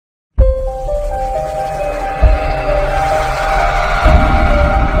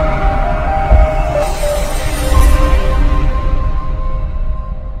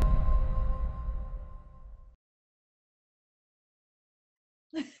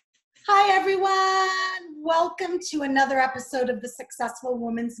Hi, everyone. Welcome to another episode of the Successful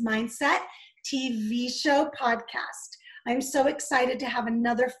Woman's Mindset TV show podcast. I'm so excited to have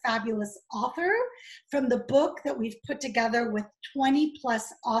another fabulous author from the book that we've put together with 20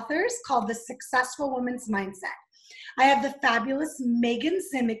 plus authors called The Successful Woman's Mindset. I have the fabulous Meghan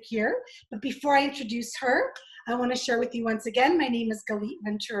Zimick here, but before I introduce her, I want to share with you once again, my name is Galit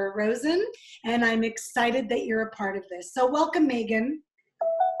Ventura-Rozen, and I'm excited that you're a part of this. So welcome, Meghan.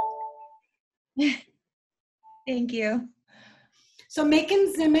 Thank you. So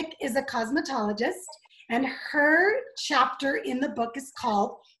Meghan Zimick is a cosmetologist, and her chapter in the book is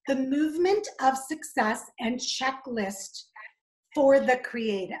called The Movement of Success and Checklist for the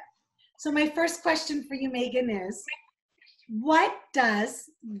Creative. So my first question for you, Meghan, is what does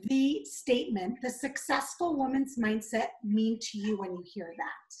the statement, the successful woman's mindset, mean to you when you hear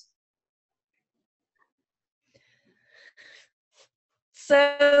that?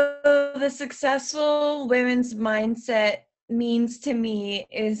 So the successful women's mindset means to me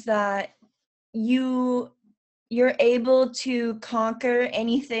is that you're able to conquer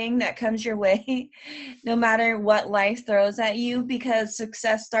anything that comes your way, no matter what life throws at you, because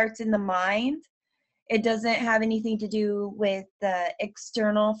success starts in the mind. It doesn't have anything to do with the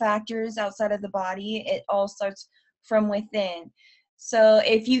external factors outside of the body. It all starts from within. So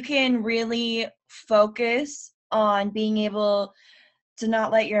if you can really focus on being able to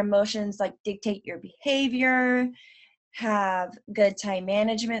not let your emotions dictate your behavior, have good time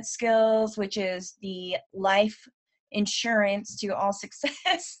management skills, which is the life insurance to all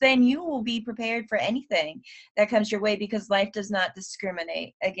success, then you will be prepared for anything that comes your way, because life does not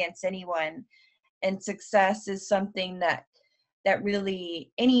discriminate against anyone. And success is something that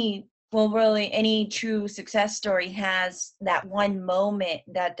really any true success story has that one moment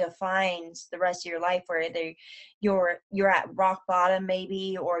that defines the rest of your life, where either you're at rock bottom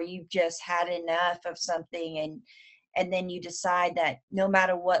maybe, or you've just had enough of something, and then you decide that no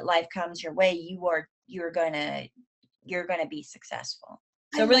matter what life comes your way, you're gonna be successful.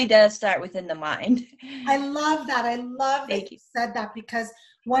 So it really does start within the mind. I love that. I love that Thank you you. said that, because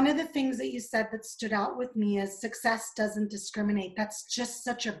one of the things that you said that stood out with me is success doesn't discriminate. That's just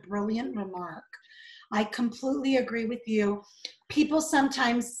such a brilliant remark. I completely agree with you. People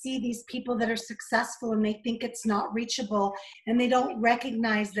sometimes see these people that are successful and they think it's not reachable, and they don't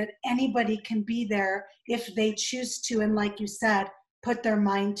recognize that anybody can be there if they choose to, and like you said, put their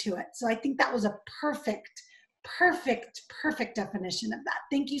mind to it. So I think that was a perfect definition of that.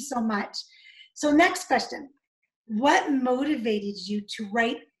 Thank you so much. So next question, what motivated you to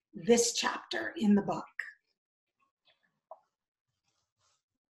write this chapter in the book?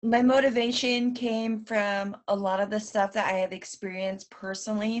 My motivation came from a lot of the stuff that I have experienced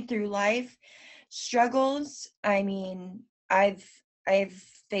personally through life struggles. I mean, I've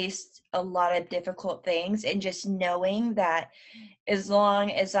faced a lot of difficult things, and just knowing that as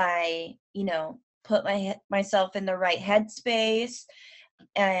long as I, put myself in the right headspace,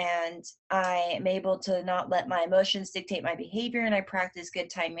 and I am able to not let my emotions dictate my behavior, and I practice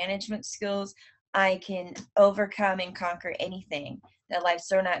good time management skills, I can overcome and conquer anything that life's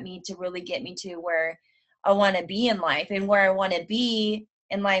thrown at me to really get me to where I want to be in life. And where I want to be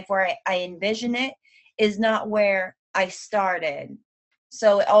in life, where I envision it, is not where I started.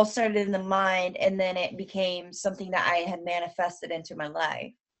 So it all started in the mind, and then it became something that I had manifested into my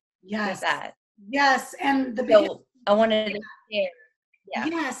life with Yes. that. Yes. And the biggest, So I wanted to share. Yeah.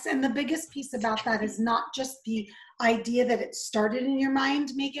 yes, and the biggest piece about that is not just the idea that it started in your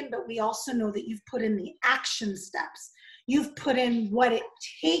mind, Meghan, but we also know that you've put in the action steps. You've put in what it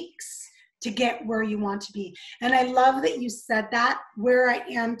takes to get where you want to be. And I love that you said that, where I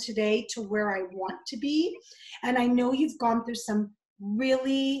am today to where I want to be. And I know you've gone through some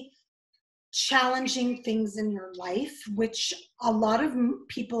really challenging things in your life, which a lot of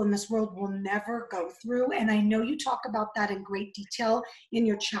people in this world will never go through. And I know you talk about that in great detail in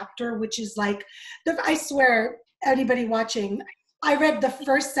your chapter, which is like, I swear, anybody watching, I read the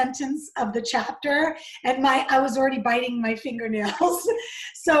first sentence of the chapter and I was already biting my fingernails.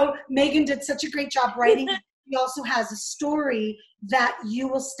 So Meghan did such a great job writing. She also has a story that you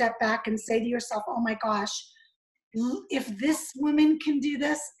will step back and say to yourself, oh my gosh, if this woman can do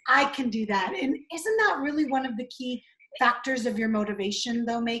this, I can do that. And isn't that really one of the key factors of your motivation,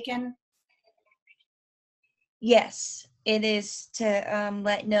 though, Meghan? Yes, it is to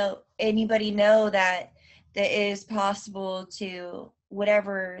let anybody know that it is possible to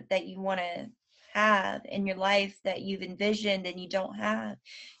whatever that you want to have in your life that you've envisioned and you don't have.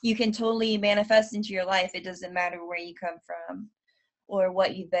 You can totally manifest into your life. It doesn't matter where you come from or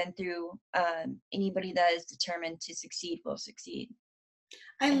what you've been through. Anybody that is determined to succeed will succeed.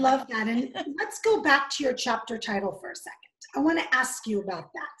 I love that. And let's go back to your chapter title for a second. I want to ask you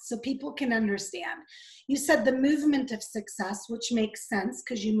about that so people can understand. You said the movement of success, which makes sense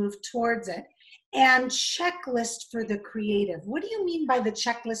because you move towards it, and checklist for the creative. What do you mean by the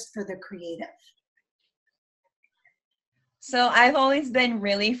checklist for the creative? So I've always been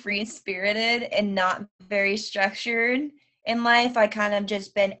really free-spirited and not very structured in life. I kind of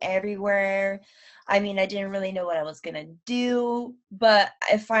just been everywhere. I mean, I didn't really know what I was going to do, but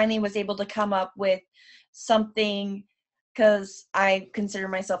I finally was able to come up with something because I consider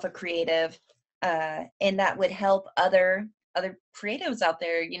myself a creative, and that would help other creatives out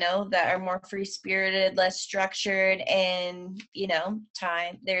there, that are more free spirited, less structured, and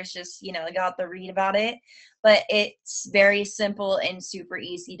time. There's just, I got to read about it, but it's very simple and super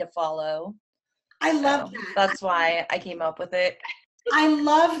easy to follow. I love that. That's why I came up with it. I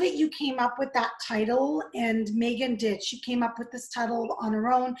love that you came up with that title, and Meghan did. She came up with this title on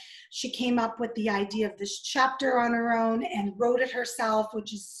her own. She came up with the idea of this chapter on her own and wrote it herself,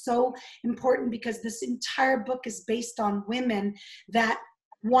 which is so important because this entire book is based on women that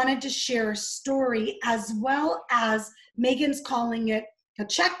wanted to share a story, as well as Meghan's calling it a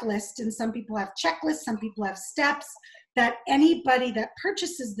checklist. And some people have checklists, some people have steps that anybody that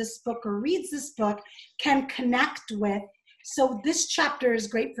purchases this book or reads this book can connect with. So this chapter is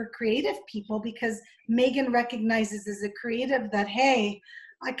great for creative people because Meghan recognizes as a creative that, hey,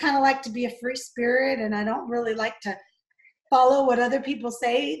 I kind of like to be a free spirit and I don't really like to follow what other people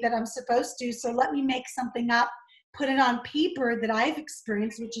say that I'm supposed to. So let me make something up, put it on paper that I've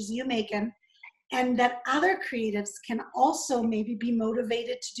experienced, which is you, Meghan, and that other creatives can also maybe be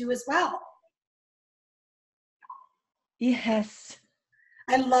motivated to do as well. Yes.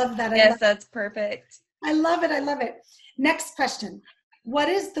 I love that. Yes, that's perfect. I love it. I love it. Next question. What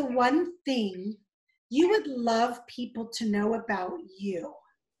is the one thing you would love people to know about you?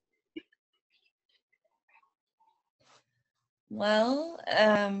 Well,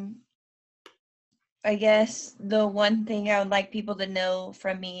 I guess the one thing I would like people to know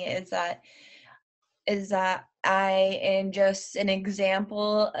from me is that I am just an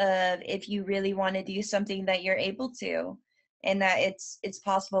example of if you really want to do something that you're able to, and that it's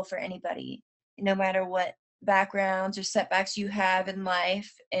possible for anybody, no matter what backgrounds or setbacks you have in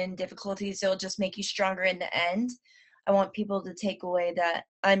life and difficulties. It'll just make you stronger in the end. I want people to take away that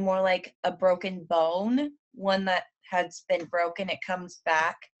I'm more like a broken bone, one that has been broken, it comes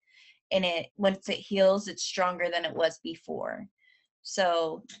back, and once it heals, it's stronger than it was before.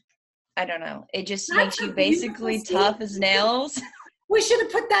 So I don't know. It just makes you basically tough as nails. We should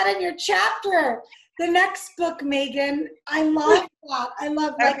have put that in your chapter. The next book, Meghan, I love that. I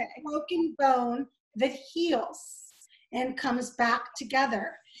love like a broken bone that heals and comes back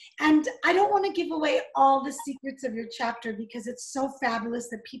together. And I don't want to give away all the secrets of your chapter because it's so fabulous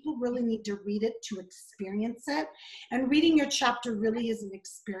that people really need to read it to experience it. And reading your chapter really is an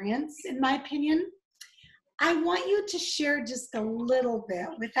experience, in my opinion. I want you to share just a little bit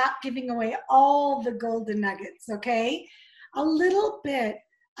without giving away all the golden nuggets, okay? A little bit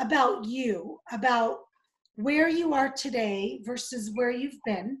about you, about where you are today versus where you've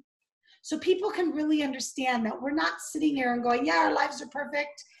been, so people can really understand that we're not sitting here and going, yeah, our lives are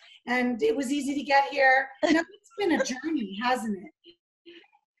perfect and it was easy to get here. No, it's been a journey, hasn't it?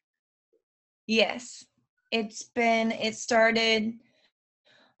 Yes. It started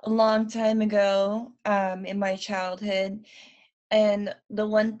a long time ago, in my childhood. And the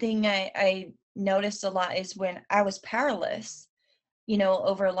one thing I noticed a lot is when I was powerless,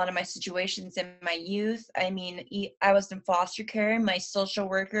 over a lot of my situations in my youth. I mean, I was in foster care. My social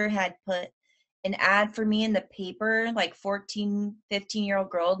worker had put an ad for me in the paper, like 14, 15-year-old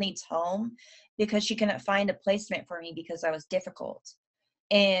girl needs home, because she couldn't find a placement for me because I was difficult.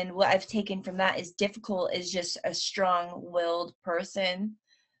 And what I've taken from that is difficult is just a strong-willed person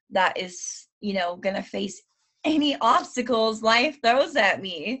that is, going to face any obstacles life throws at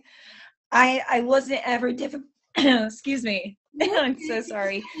me. I wasn't ever difficult. Excuse me. I'm so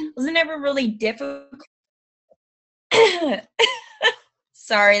sorry. Wasn't ever really difficult.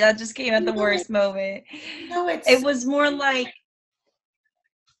 Sorry, that just came at the worst moment. No, it was more like.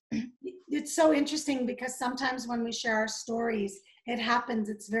 It's so interesting because sometimes when we share our stories, it happens.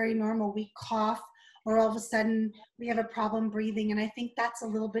 It's very normal. We cough, or all of a sudden we have a problem breathing. And I think that's a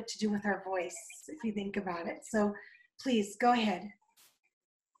little bit to do with our voice, if you think about it. So please go ahead.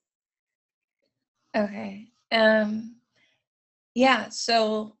 Okay. Yeah,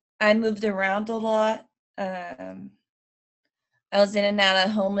 so I moved around a lot. I was in and out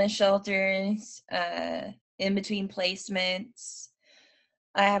of homeless shelters, in between placements.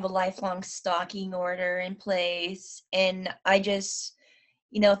 I have a lifelong stalking order in place, and I just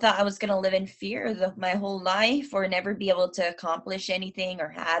thought I was going to live in fear my whole life, or never be able to accomplish anything or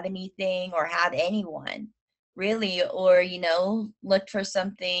have anyone really, or, looked for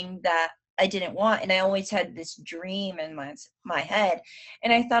something that I didn't want. And I always had this dream in my head.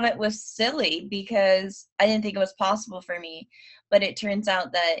 And I thought it was silly because I didn't think it was possible for me. But it turns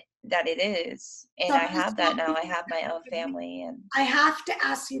out that it is. And So I have that now. I have my own family. And I have to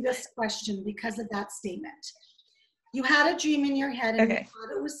ask you this question because of that statement. You had a dream in your head and you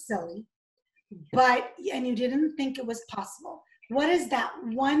thought it was silly, and you didn't think it was possible. What is that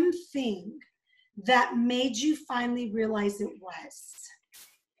one thing that made you finally realize it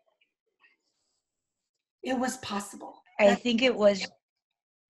was possible? I think it was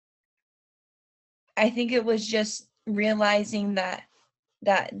just realizing that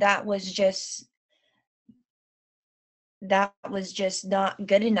was just not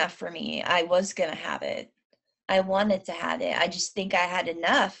good enough for me. I was going to have it. I wanted to have it. I just think I had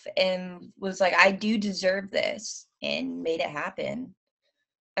enough and was like, I do deserve this, and made it happen.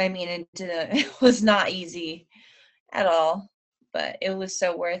 I mean, it was not easy at all, but it was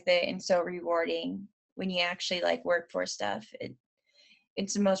so worth it and so rewarding when you actually like work for stuff.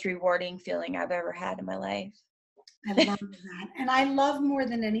 It's the most rewarding feeling I've ever had in my life. I love that. And I love more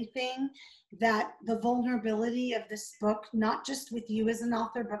than anything that the vulnerability of this book, not just with you as an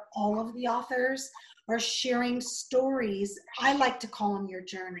author, but all of the authors are sharing stories. I like to call them your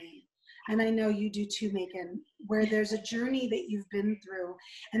journey. And I know you do too, Meghan, where there's a journey that you've been through,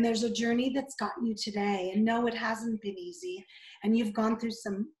 and there's a journey that's gotten you today. And no, it hasn't been easy. And you've gone through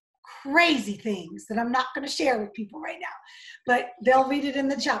some crazy things that I'm not going to share with people right now, but they'll read it in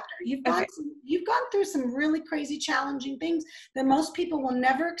the chapter. You've gone through some really crazy, challenging things that most people will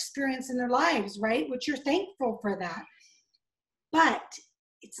never experience in their lives, right? Which you're thankful for that. But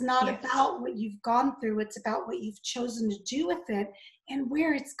it's not about what you've gone through. It's about what you've chosen to do with it and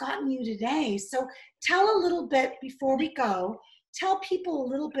where it's gotten you today. So tell a little bit before we go, tell people a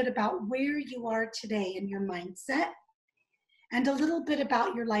little bit about where you are today in your mindset and a little bit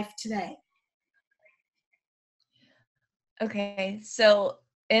about your life today. Okay, so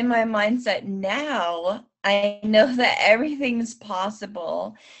in my mindset now, I know that everything's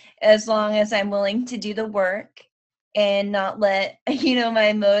possible as long as I'm willing to do the work and not let, my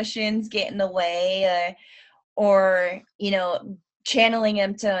emotions get in the way, or channeling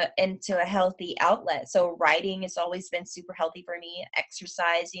them into a healthy outlet. So writing has always been super healthy for me,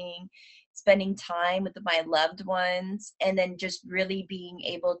 exercising, spending time with my loved ones, and then just really being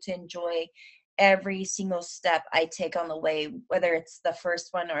able to enjoy every single step I take on the way, whether it's the first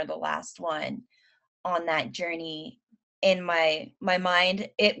one or the last one on that journey. In my mind,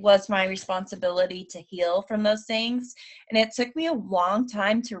 it was my responsibility to heal from those things. And it took me a long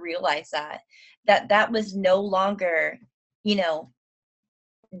time to realize that was no longer,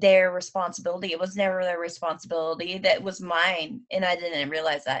 their responsibility. It was never their responsibility. That was mine. And I didn't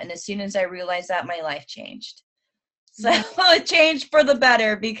realize that. And as soon as I realized that, my life changed. So it changed for the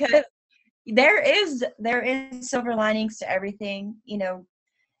better, because there is silver linings to everything.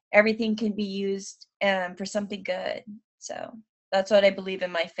 Everything can be used for something good. So that's what I believe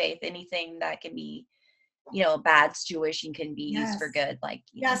in my faith. Anything that can be, a bad situation can be used for good. Like,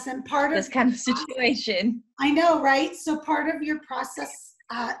 and part of this kind of situation. I know, right? So part of your process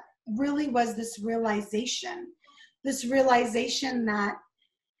really was this realization that,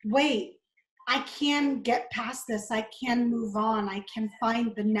 wait, I can get past this. I can move on. I can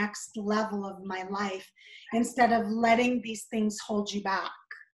find the next level of my life instead of letting these things hold you back.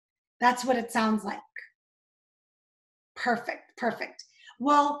 That's what it sounds like. Perfect.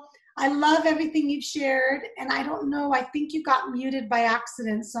 Well, I love everything you've shared. And I don't know, I think you got muted by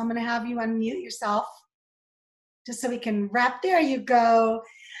accident. So I'm going to have you unmute yourself just so we can wrap. There you go.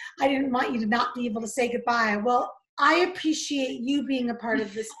 I didn't want you to not be able to say goodbye. Well, I appreciate you being a part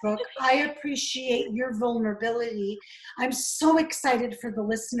of this book. I appreciate your vulnerability. I'm so excited for the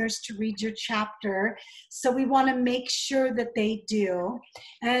listeners to read your chapter. So we want to make sure that they do.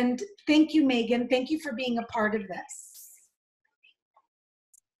 And thank you, Meghan. Thank you for being a part of this.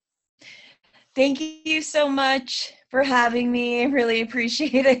 Thank you so much for having me. I really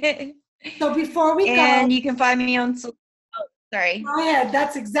appreciate it. So before we go. And you can find me on sorry. Go ahead.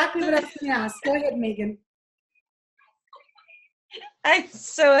 That's exactly what I was going to ask. Go ahead, Meghan. I'm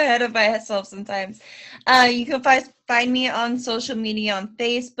so ahead of myself sometimes. You can find me on social media, on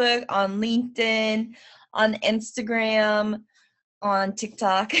Facebook, on LinkedIn, on Instagram, on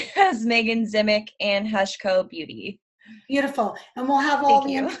TikTok as Meghan Zimick and Hushco Beauty. Beautiful. And we'll have all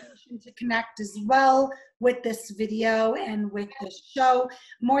the information to connect as well with this video and with this show.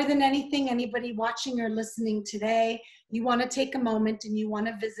 More than anything, anybody watching or listening today, you want to take a moment and you want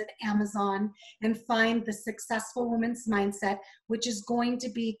to visit Amazon and find The Successful Woman's Mindset, which is going to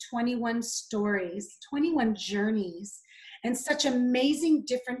be 21 stories, 21 journeys, and such amazing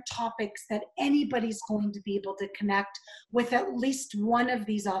different topics that anybody's going to be able to connect with at least one of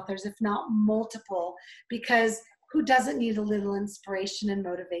these authors, if not multiple, because who doesn't need a little inspiration and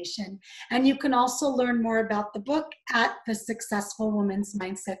motivation? And you can also learn more about the book at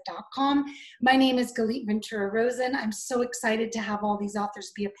thesuccessfulwomansmindset.com. My name is Galit Ventura-Rozen. I'm so excited to have all these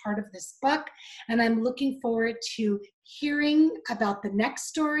authors be a part of this book, and I'm looking forward to hearing about the next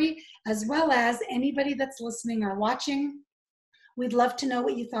story, as well as anybody that's listening or watching. We'd love to know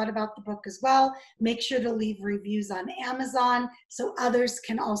what you thought about the book as well. Make sure to leave reviews on Amazon so others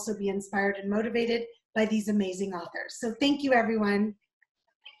can also be inspired and motivated by these amazing authors. So thank you, everyone.